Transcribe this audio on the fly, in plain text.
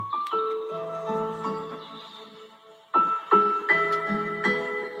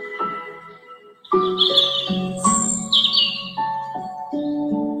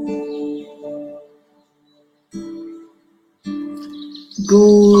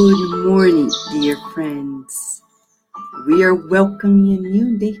Good morning, dear friends. We are welcoming a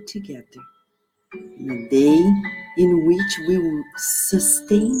new day together, a day in which we will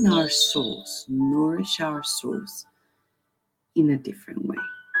sustain our souls, nourish our souls in a different way.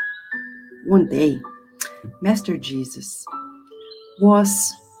 One day, Master Jesus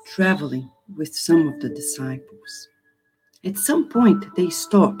was traveling with some of the disciples. At some point, they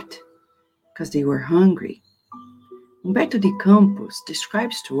stopped because they were hungry. Humberto de Campos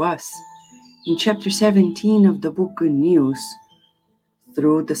describes to us in chapter 17 of the book Good News,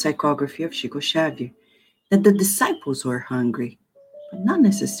 through the psychography of Chico Xavier, that the disciples were hungry, but not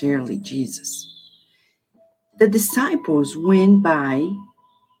necessarily Jesus. The disciples went by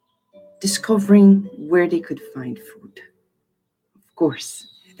discovering where they could find food. Of course,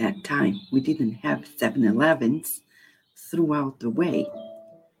 at that time, we didn't have 7-Elevens throughout the way.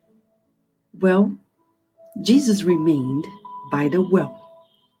 Well, Jesus remained by the well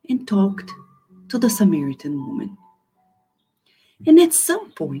and talked to the Samaritan woman. And at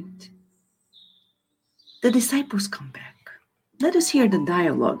some point, the disciples come back. Let us hear the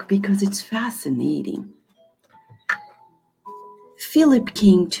dialogue because it's fascinating. Philip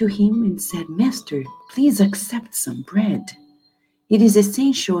came to him and said, "Master, please accept some bread. It is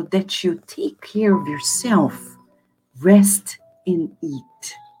essential that you take care of yourself, rest and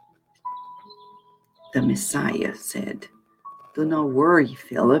eat." The Messiah said, "Do not worry,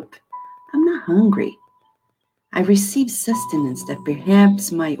 Philip. I'm not hungry. I receive sustenance that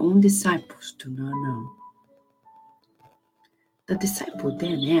perhaps my own disciples do not know." The disciple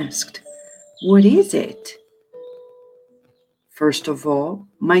then asked, "What is it?" "First of all,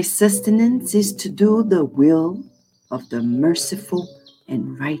 my sustenance is to do the will of the merciful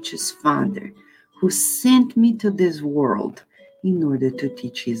and righteous Father who sent me to this world in order to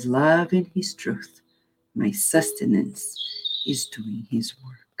teach his love and his truth. My sustenance is doing his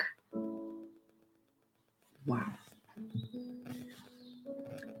work." Wow.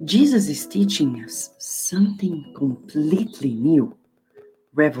 Jesus is teaching us something completely new,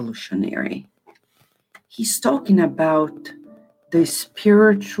 revolutionary. He's talking about the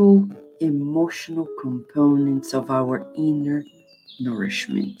spiritual, emotional components of our inner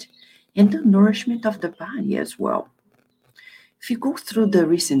nourishment and the nourishment of the body as well. If you go through the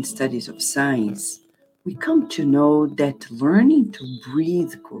recent studies of science, we come to know that learning to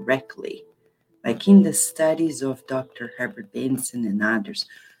breathe correctly, like in the studies of Dr. Herbert Benson and others,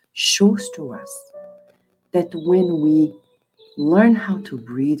 shows to us that when we learn how to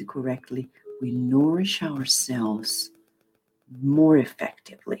breathe correctly, we nourish ourselves more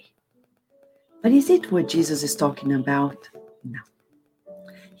effectively. But is it what Jesus is talking about? No.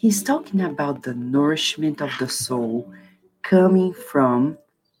 He's talking about the nourishment of the soul coming from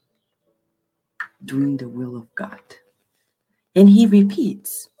doing the will of God. And he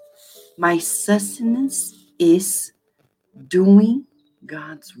repeats, my sustenance is doing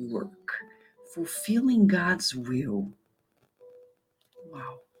God's work, fulfilling God's will.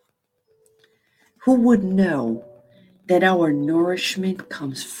 Wow. Who would know that our nourishment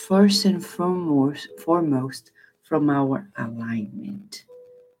comes first and foremost from our alignment?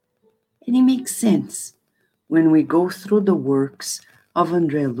 And it makes sense when we go through the works of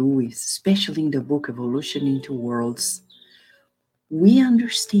André Luiz, especially in the book Evolution into Worlds. We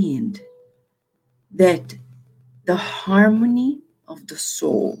understand that the harmony of the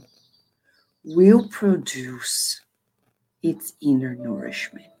soul will produce its inner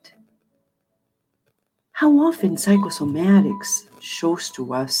nourishment. How often psychosomatics shows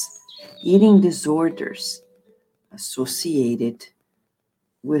to us eating disorders associated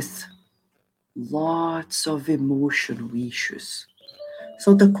with lots of emotional issues.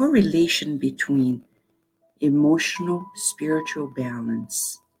 So the correlation between emotional, spiritual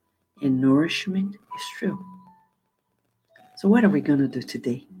balance and nourishment is true. So what are we going to do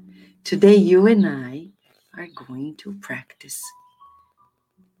today? Today, you and I are going to practice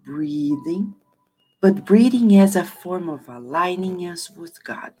breathing, but breathing as a form of aligning us with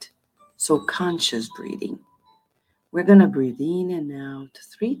God. So conscious breathing. We're going to breathe in and out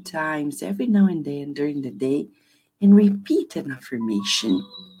 3 times every now and then during the day and repeat an affirmation.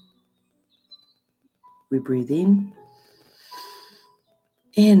 We breathe in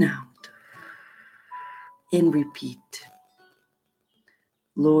and out and repeat.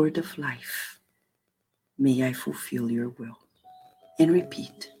 Lord of life, may I fulfill your will. And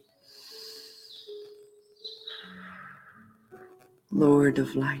repeat. Lord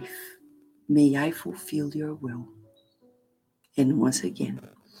of life, may I fulfill your will. And once again,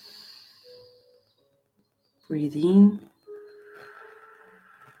 breathe in,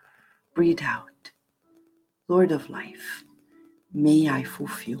 breathe out. Lord of life, may I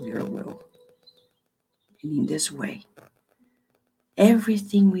fulfill your will. And in this way,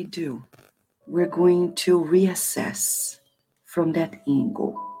 everything we do, we're going to reassess from that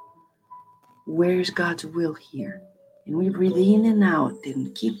angle. Where's God's will here? And we breathe in and out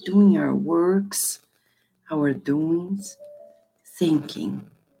and keep doing our works, our doings, thinking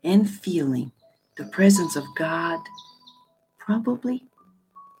and feeling the presence of God. Probably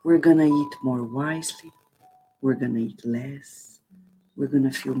we're going to eat more wisely. We're going to eat less. We're going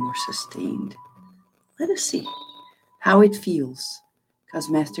to feel more sustained. Let us see how it feels, because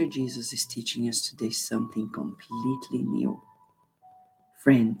Master Jesus is teaching us today something completely new.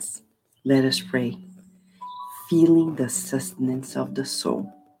 Friends, let us pray, feeling the sustenance of the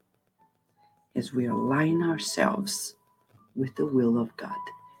soul as we align ourselves with the will of God.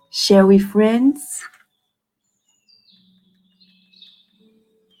 Shall we, friends?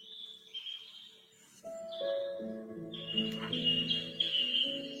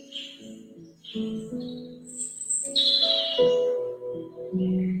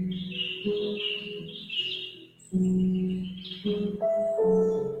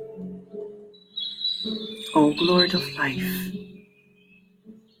 O Lord of life,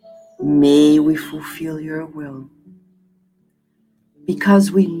 may we fulfill your will,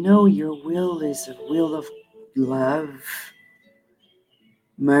 because we know your will is a will of love,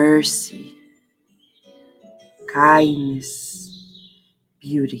 mercy, kindness,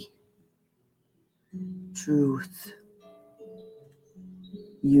 beauty, truth,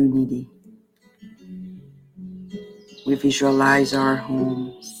 unity. We visualize our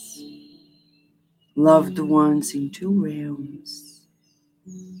homes, loved ones in two realms,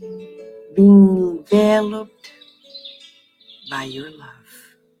 being enveloped by your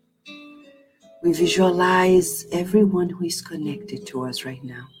love. We visualize everyone who is connected to us right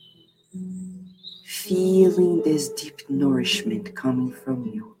now, feeling this deep nourishment coming from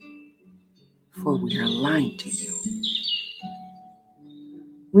you, for we are aligned to you.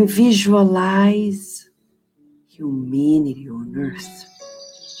 We visualize humanity on earth,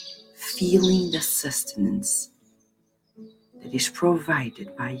 feeling the sustenance that is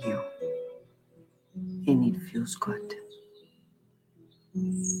provided by you, and it feels good.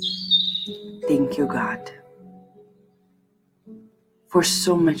 Thank you, God, for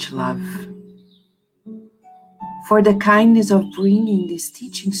so much love, for the kindness of bringing these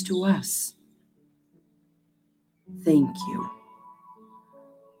teachings to us. Thank you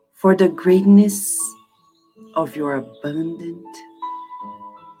for the greatness of your abundant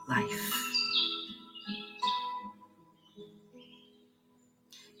life.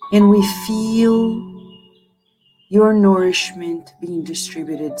 And we feel your nourishment being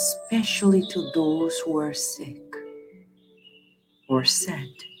distributed, especially to those who are sick or sad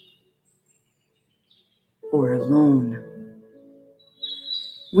or alone.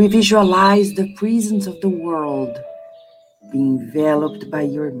 We visualize the prisons of the world being enveloped by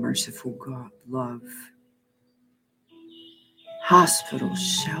your merciful God love. Hospitals,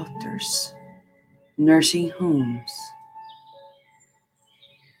 shelters, nursing homes,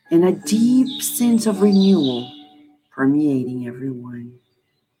 and a deep sense of renewal permeating everyone.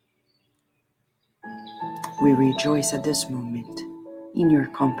 We rejoice at this moment in your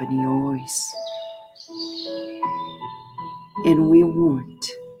company always. And we want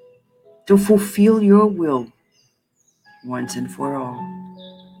to fulfill your will once and for all.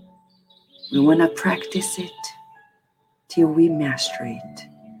 We want to practice it till we master it.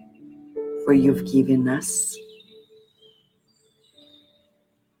 For you've given us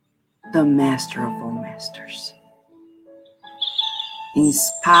the master of all masters,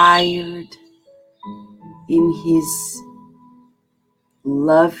 inspired in his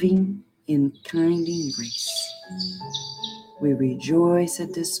loving and kind embrace. We rejoice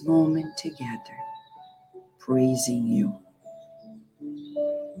at this moment together, praising you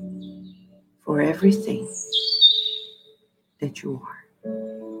for everything that you are.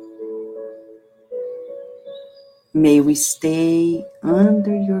 May we stay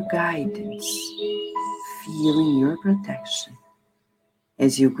under your guidance, feeling your protection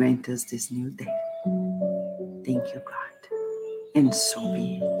as you grant us this new day. Thank you, God, and so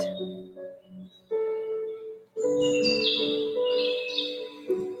be it.